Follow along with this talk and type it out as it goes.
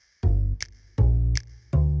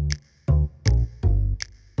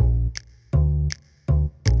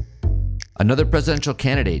Another presidential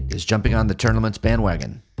candidate is jumping on the tournament's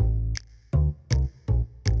bandwagon.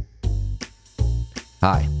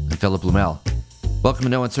 Hi, I'm Philip Blumel. Welcome to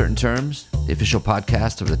No Uncertain Terms, the official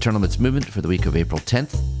podcast of the tournament's movement for the week of April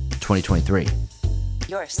 10th, 2023.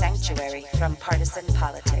 Your sanctuary from partisan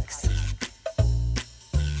politics.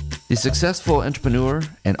 The successful entrepreneur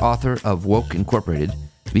and author of Woke Incorporated,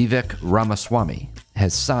 Vivek Ramaswamy,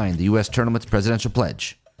 has signed the U.S. tournament's presidential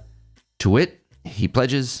pledge. To wit, he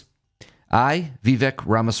pledges, I, Vivek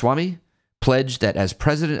Ramaswamy, pledge that as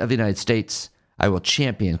President of the United States, I will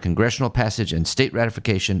champion congressional passage and state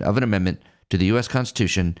ratification of an amendment to the U.S.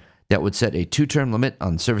 Constitution that would set a 2-term limit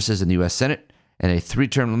on services in the U.S. Senate and a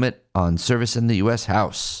 3-term limit on service in the U.S.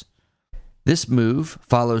 House. This move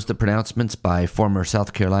follows the pronouncements by former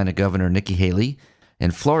South Carolina Governor Nikki Haley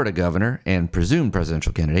and Florida Governor and presumed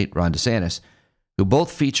presidential candidate Ron DeSantis, who both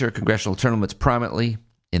feature congressional tournaments prominently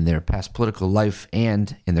in their past political life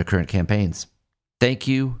and in their current campaigns. Thank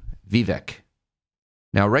you, Vivek.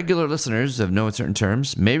 Now, regular listeners of No Uncertain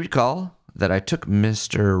Terms may recall that I took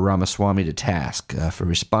Mr. Ramaswamy to task for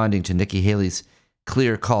responding to Nikki Haley's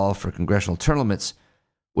clear call for congressional tournaments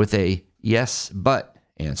with a yes, but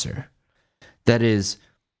answer. That is,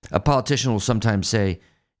 a politician will sometimes say,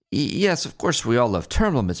 yes, of course we all love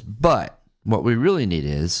term limits, but what we really need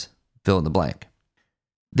is fill in the blank.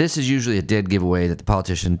 This is usually a dead giveaway that the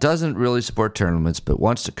politician doesn't really support term limits, but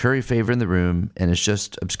wants to curry favor in the room and is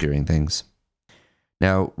just obscuring things.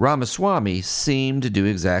 Now, Ramaswamy seemed to do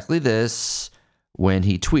exactly this when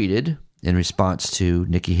he tweeted in response to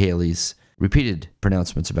Nikki Haley's repeated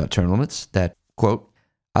pronouncements about term limits that, quote,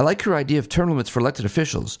 I like your idea of term limits for elected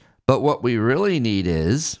officials, but what we really need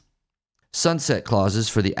is sunset clauses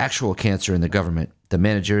for the actual cancer in the government, the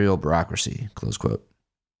managerial bureaucracy, close quote.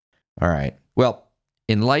 All right. Well,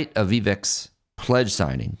 in light of Vivek's pledge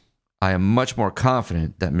signing, I am much more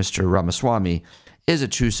confident that Mr. Ramaswamy is a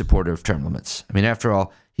true supporter of term limits. I mean, after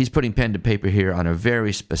all, he's putting pen to paper here on a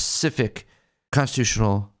very specific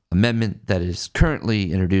constitutional amendment that is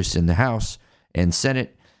currently introduced in the House and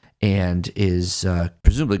Senate and is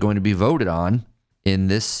presumably going to be voted on in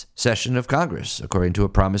this session of Congress, according to a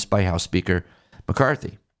promise by House Speaker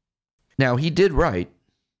McCarthy. Now, he did write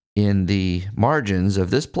in the margins of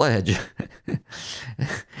this pledge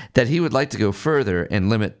that he would like to go further and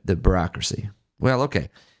limit the bureaucracy. Well, okay,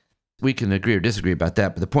 we can agree or disagree about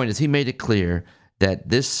that, but the point is he made it clear that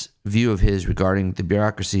this view of his regarding the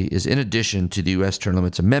bureaucracy is in addition to the U.S. Term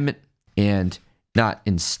Limits Amendment and not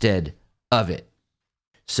instead of it.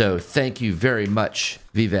 So thank you very much,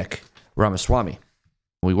 Vivek Ramaswamy.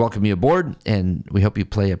 We welcome you aboard, and we hope you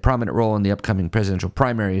play a prominent role in the upcoming presidential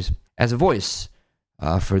primaries as a voice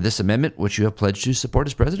for this amendment, which you have pledged to support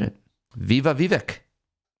as president. Viva Vivek.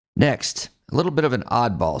 Next, a little bit of an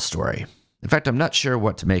oddball story. In fact, I'm not sure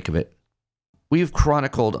what to make of it. We've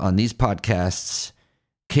chronicled on these podcasts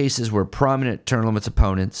cases where prominent term limits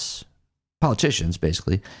opponents, politicians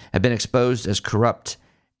basically, have been exposed as corrupt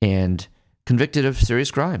and convicted of serious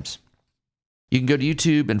crimes. You can go to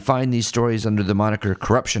YouTube and find these stories under the moniker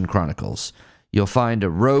Corruption Chronicles. You'll find a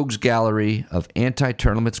rogues gallery of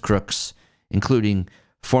anti-term limits crooks, including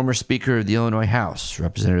former Speaker of the Illinois House,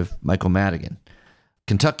 Representative Michael Madigan,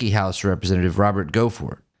 Kentucky House Representative Robert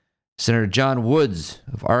Goforth, Senator John Woods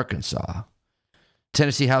of Arkansas,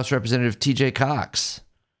 Tennessee House Representative T.J. Cox,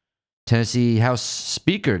 Tennessee House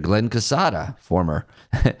Speaker Glenn Casada,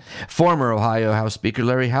 former Ohio House Speaker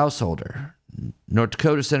Larry Householder, North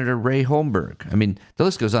Dakota Senator Ray Holmberg. I mean, the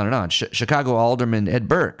list goes on and on. Chicago Alderman Ed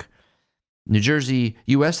Burke, New Jersey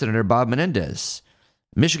U.S. Senator Bob Menendez,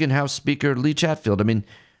 Michigan House Speaker Lee Chatfield. I mean,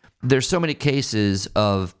 there's so many cases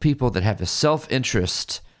of people that have a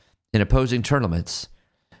self-interest in opposing term limits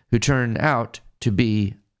who turn out to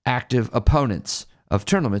be active opponents of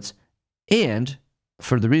term limits, and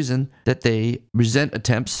for the reason that they resent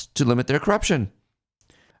attempts to limit their corruption.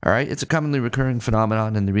 All right, it's a commonly recurring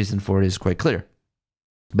phenomenon, and the reason for it is quite clear.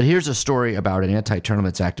 But here's a story about an anti-term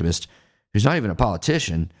limits activist who's not even a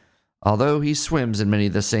politician, although he swims in many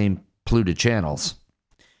of the same polluted channels.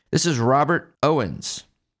 This is Robert Owens.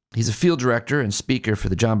 He's a field director and speaker for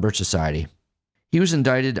the John Birch Society. He was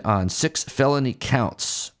indicted on 6 felony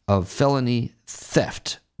counts of felony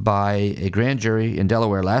theft by a grand jury in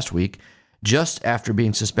Delaware last week, just after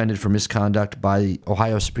being suspended for misconduct by the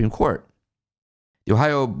Ohio Supreme Court. The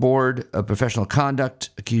Ohio Board of Professional Conduct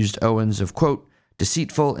accused Owens of, quote,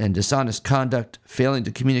 deceitful and dishonest conduct, failing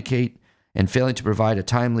to communicate, and failing to provide a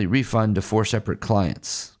timely refund to 4 separate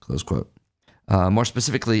clients, close quote. More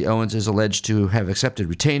specifically, Owens is alleged to have accepted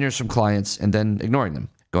retainers from clients and then ignoring them,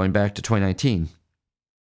 going back to 2019.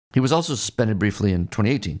 He was also suspended briefly in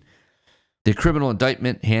 2018. The criminal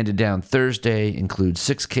indictment handed down Thursday includes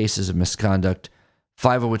 6 cases of misconduct,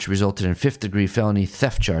 5 of which resulted in 5th-degree felony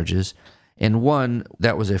theft charges, and 1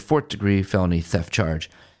 that was a 4th-degree felony theft charge.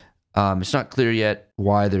 It's not clear yet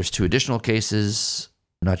why there's 2 additional cases,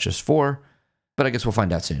 not just 4, but I guess we'll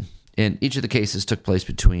find out soon. And each of the cases took place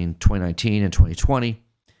between 2019 and 2020,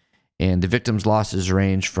 and the victims' losses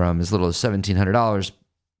range from as little as $1,700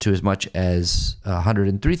 to as much as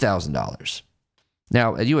 $103,000.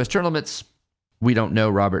 Now, at U.S. term limits, we don't know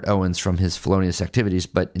Robert Owens from his felonious activities,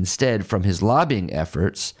 but instead from his lobbying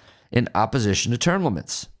efforts in opposition to term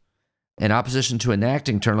limits, in opposition to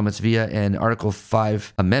enacting term limits via an Article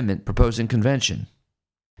 5 amendment proposing convention.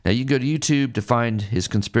 Now, you can go to YouTube to find his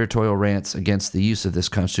conspiratorial rants against the use of this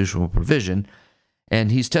constitutional provision,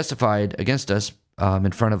 and he's testified against us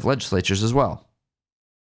in front of legislatures as well.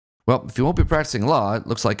 Well, if he won't be practicing law, it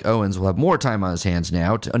looks like Owens will have more time on his hands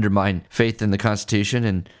now to undermine faith in the Constitution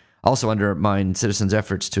and also undermine citizens'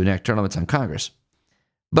 efforts to enact term limits on Congress.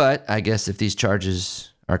 But I guess if these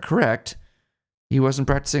charges are correct, he wasn't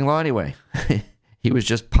practicing law anyway. He was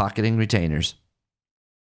just pocketing retainers.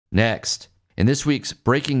 Next, in this week's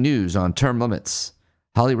breaking news on term limits,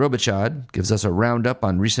 Holly Robichaud gives us a roundup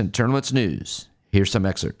on recent term limits news. Here's some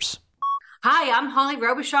excerpts. Hi, I'm Holly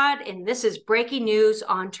Robichaud, and this is breaking news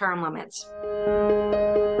on term limits.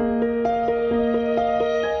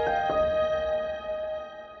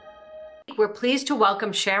 We're pleased to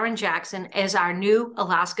welcome Sharon Jackson as our new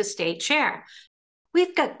Alaska State Chair.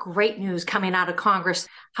 We've got great news coming out of Congress.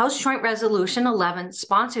 House Joint Resolution 11,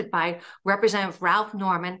 sponsored by Representative Ralph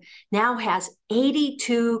Norman, now has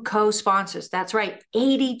 82 co-sponsors. That's right,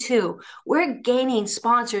 82. We're gaining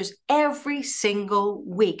sponsors every single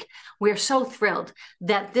week. We're so thrilled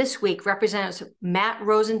that this week Representatives Matt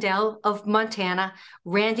Rosendale of Montana,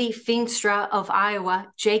 Randy Feenstra of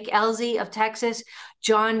Iowa, Jake Elzy of Texas,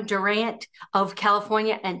 John Durant of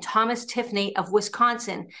California, and Thomas Tiffany of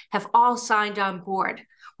Wisconsin have all signed on board.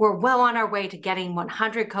 We're well on our way to getting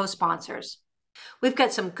 100 co-sponsors. We've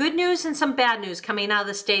got some good news and some bad news coming out of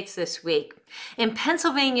the states this week. In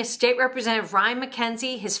Pennsylvania, State Representative Ryan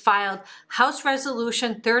McKenzie has filed House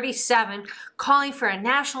Resolution 37 calling for a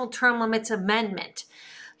national term limits amendment.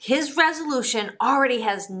 His resolution already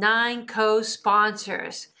has 9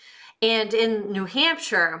 co-sponsors. And in New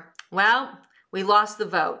Hampshire, well, we lost the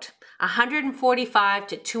vote, 145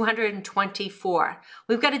 to 224.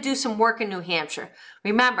 We've got to do some work in New Hampshire.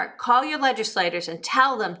 Remember, call your legislators and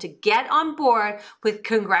tell them to get on board with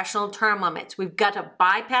congressional term limits. We've got to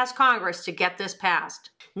bypass Congress to get this passed.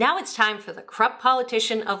 Now it's time for the corrupt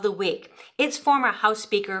politician of the week. It's former House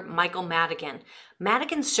Speaker Michael Madigan.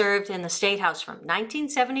 Madigan served in the State House from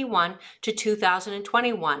 1971 to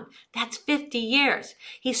 2021. That's 50 years.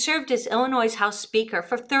 He served as Illinois' House Speaker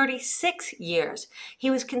for 36 years. He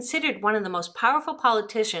was considered one of the most powerful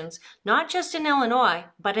politicians, not just in Illinois,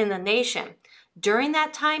 but in the nation. During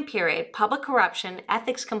that time period, public corruption,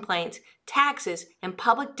 ethics complaints, taxes, and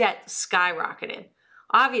public debt skyrocketed.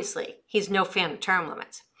 Obviously, he's no fan of term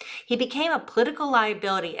limits. He became a political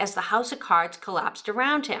liability as the House of Cards collapsed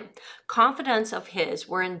around him. Confidants of his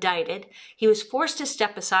were indicted. He was forced to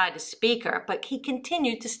step aside as Speaker, but he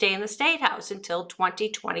continued to stay in the State House until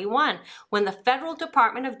 2021, when the Federal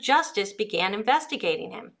Department of Justice began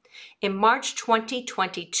investigating him. In March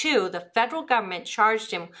 2022, the federal government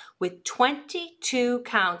charged him with 22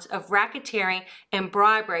 counts of racketeering and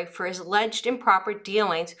bribery for his alleged improper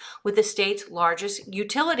dealings with the state's largest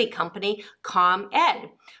utility company, ComEd.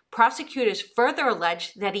 Prosecutors further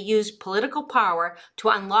alleged that he used political power to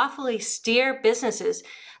unlawfully steer businesses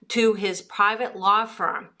to his private law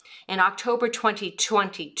firm. In October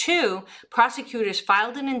 2022, prosecutors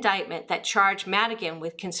filed an indictment that charged Madigan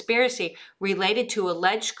with conspiracy related to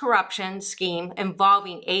alleged corruption scheme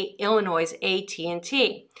involving Illinois'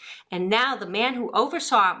 AT&T. And now the man who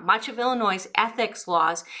oversaw much of Illinois' ethics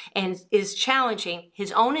laws and is challenging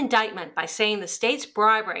his own indictment by saying the state's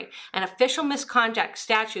bribery and official misconduct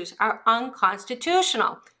statutes are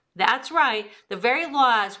unconstitutional. That's right, the very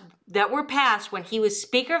laws that were passed when he was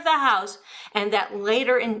Speaker of the House and that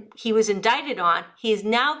later he was indicted on, he is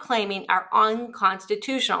now claiming are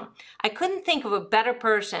unconstitutional. I couldn't think of a better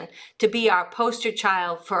person to be our poster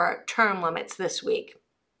child for term limits this week.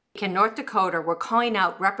 In North Dakota, we're calling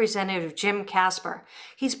out Representative Jim Casper.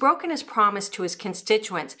 He's broken his promise to his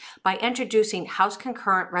constituents by introducing House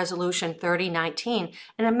Concurrent Resolution 3019,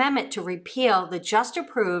 an amendment to repeal the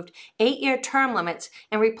just-approved 8-year term limits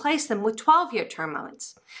and replace them with 12-year term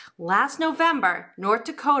limits. Last November, North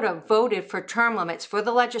Dakota voted for term limits for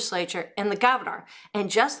the legislature and the governor,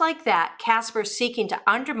 and just like that, Casper's seeking to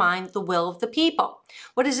undermine the will of the people.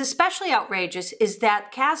 What is especially outrageous is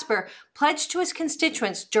that Casper pledged to his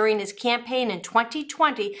constituents during his campaign in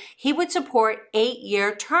 2020 he would support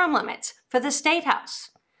 8-year term limits for the State House.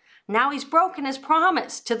 Now he's broken his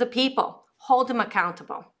promise to the people. Hold him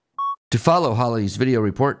accountable. To follow Holly's video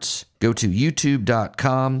reports, go to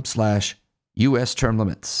youtube.com/US term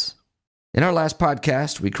limits. In our last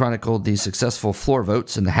podcast, we chronicled the successful floor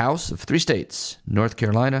votes in the House of 3 states, North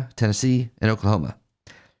Carolina, Tennessee, and Oklahoma.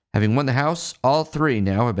 Having won the House, all 3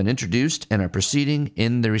 now have been introduced and are proceeding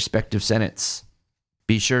in their respective Senates.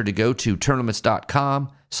 Be sure to go to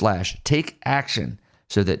termlimits.com/take action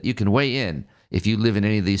so that you can weigh in if you live in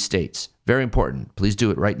any of these states. Very important. Please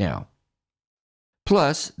do it right now.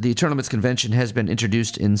 Plus, the Term Limits Convention has been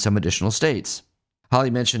introduced in some additional states. Holly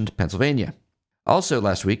mentioned Pennsylvania. Also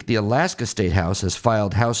last week, the Alaska State House has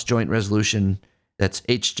filed House Joint Resolution, that's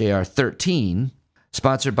HJR 13,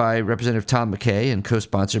 sponsored by Representative Tom McKay and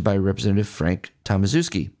co-sponsored by Representative Frank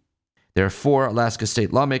Tomaszewski. There are 4 Alaska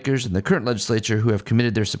state lawmakers in the current legislature who have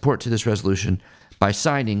committed their support to this resolution by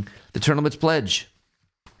signing the Term Limits Pledge.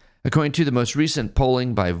 According to the most recent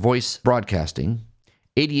polling by Voice Broadcasting,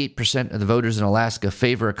 88% of the voters in Alaska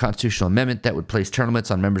favor a constitutional amendment that would place term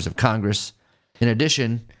limits on members of Congress. In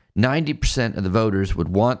addition, 90% of the voters would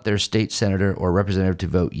want their state senator or representative to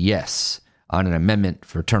vote yes on an amendment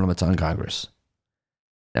for term limits on Congress.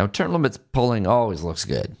 Now, term limits polling always looks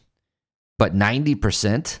good, but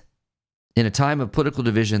 90%? In a time of political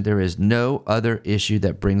division, there is no other issue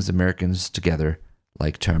that brings Americans together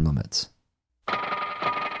like term limits.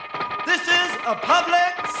 This is a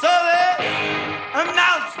public service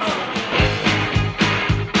announcement.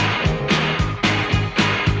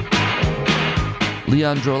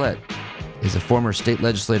 Leon Drolet is a former state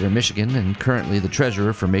legislator in Michigan and currently the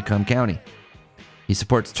treasurer for Macomb County. He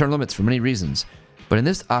supports term limits for many reasons, but in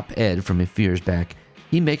this op-ed from a few years back,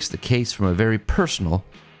 he makes the case from a very personal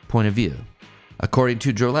point of view. According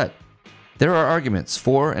to Drolet, there are arguments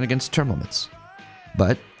for and against term limits.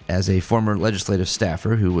 But, as a former legislative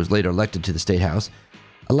staffer who was later elected to the State House,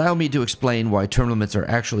 allow me to explain why term limits are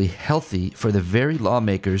actually healthy for the very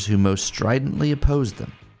lawmakers who most stridently oppose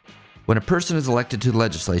them. When a person is elected to the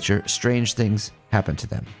legislature, strange things happen to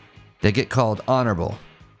them. They get called honorable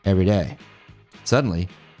every day. Suddenly,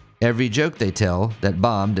 every joke they tell that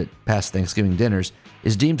bombed at past Thanksgiving dinners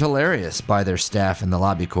is deemed hilarious by their staff in the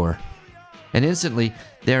lobby corps. And instantly,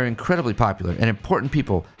 they are incredibly popular, and important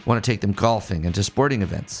people want to take them golfing and to sporting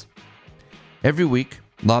events. Every week,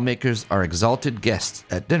 lawmakers are exalted guests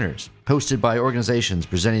at dinners, hosted by organizations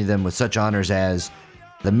presenting them with such honors as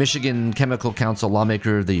the Michigan Chemical Council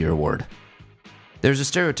Lawmaker of the Year Award. There's a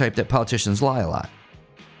stereotype that politicians lie a lot.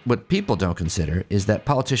 What people don't consider is that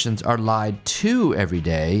politicians are lied to every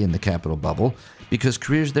day in the Capitol bubble because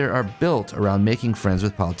careers there are built around making friends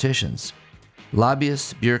with politicians.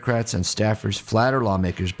 Lobbyists, bureaucrats, and staffers flatter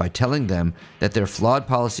lawmakers by telling them that their flawed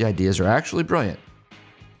policy ideas are actually brilliant.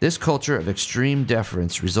 This culture of extreme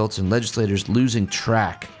deference results in legislators losing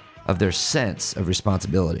track of their sense of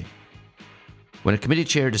responsibility. When a committee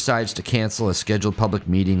chair decides to cancel a scheduled public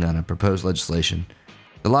meeting on a proposed legislation,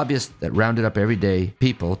 the lobbyists that rounded up everyday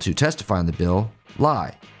people to testify on the bill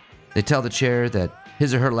lie. They tell the chair that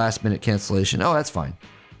his or her last-minute cancellation, oh, that's fine,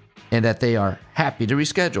 and that they are happy to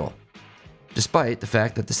reschedule, despite the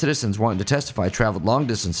fact that the citizens wanting to testify traveled long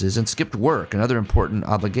distances and skipped work and other important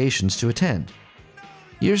obligations to attend.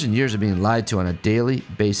 Years and years of being lied to on a daily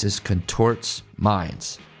basis contorts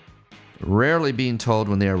minds. Rarely being told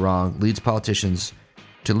when they are wrong leads politicians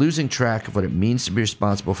to losing track of what it means to be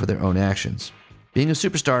responsible for their own actions. Being a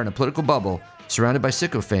superstar in a political bubble surrounded by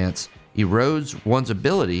sycophants erodes one's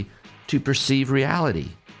ability to perceive reality.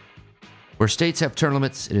 Where states have term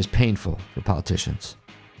limits, it is painful for politicians.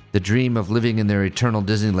 The dream of living in their eternal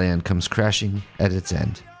Disneyland comes crashing at its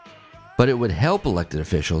end. But it would help elected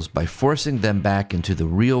officials by forcing them back into the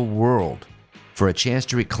real world for a chance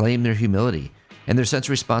to reclaim their humility and their sense of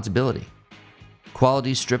responsibility.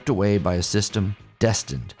 Quality stripped away by a system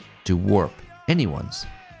destined to warp anyone's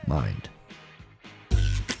mind.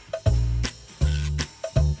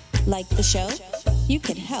 Like the show? You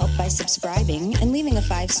can help by subscribing and leaving a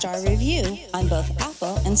 5-star review on both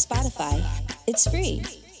Apple and Spotify. It's free.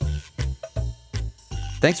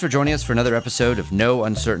 Thanks for joining us for another episode of No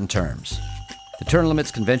Uncertain Terms. The term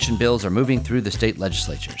limits convention bills are moving through the state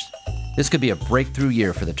legislatures. This could be a breakthrough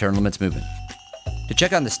year for the term limits movement. To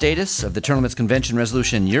check on the status of the term limits convention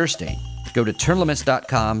resolution in your state, go to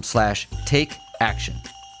termlimits.com/takeaction.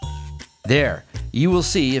 There, you will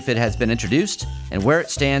see if it has been introduced and where it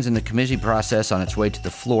stands in the committee process on its way to the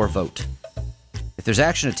floor vote. If there's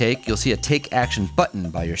action to take, you'll see a Take Action button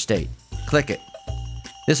by your state. Click it.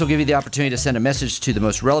 This will give you the opportunity to send a message to the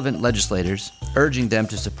most relevant legislators, urging them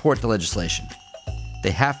to support the legislation.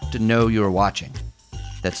 They have to know you are watching.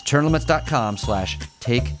 That's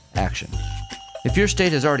termlimits.com/takeaction. If your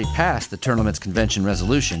state has already passed the term limits convention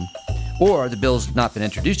resolution, or the bill's not been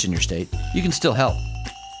introduced in your state, you can still help.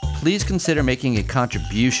 Please consider making a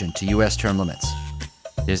contribution to U.S. term limits.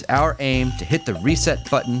 It is our aim to hit the reset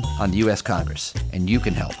button on the U.S. Congress, and you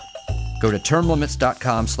can help. Go to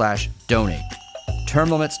termlimits.com/donate.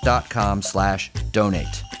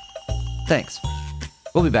 termlimits.com/donate. Thanks.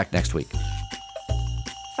 We'll be back next week.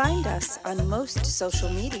 Find us on most social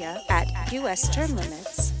media at US Term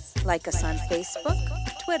Limits. Like us on Facebook,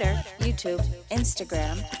 Twitter, YouTube,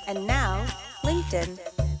 Instagram, and now LinkedIn.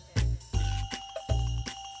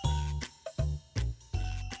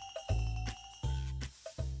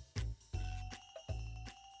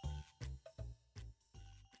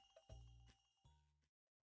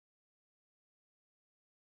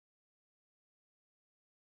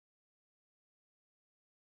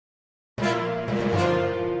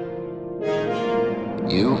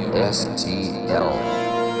 USTL.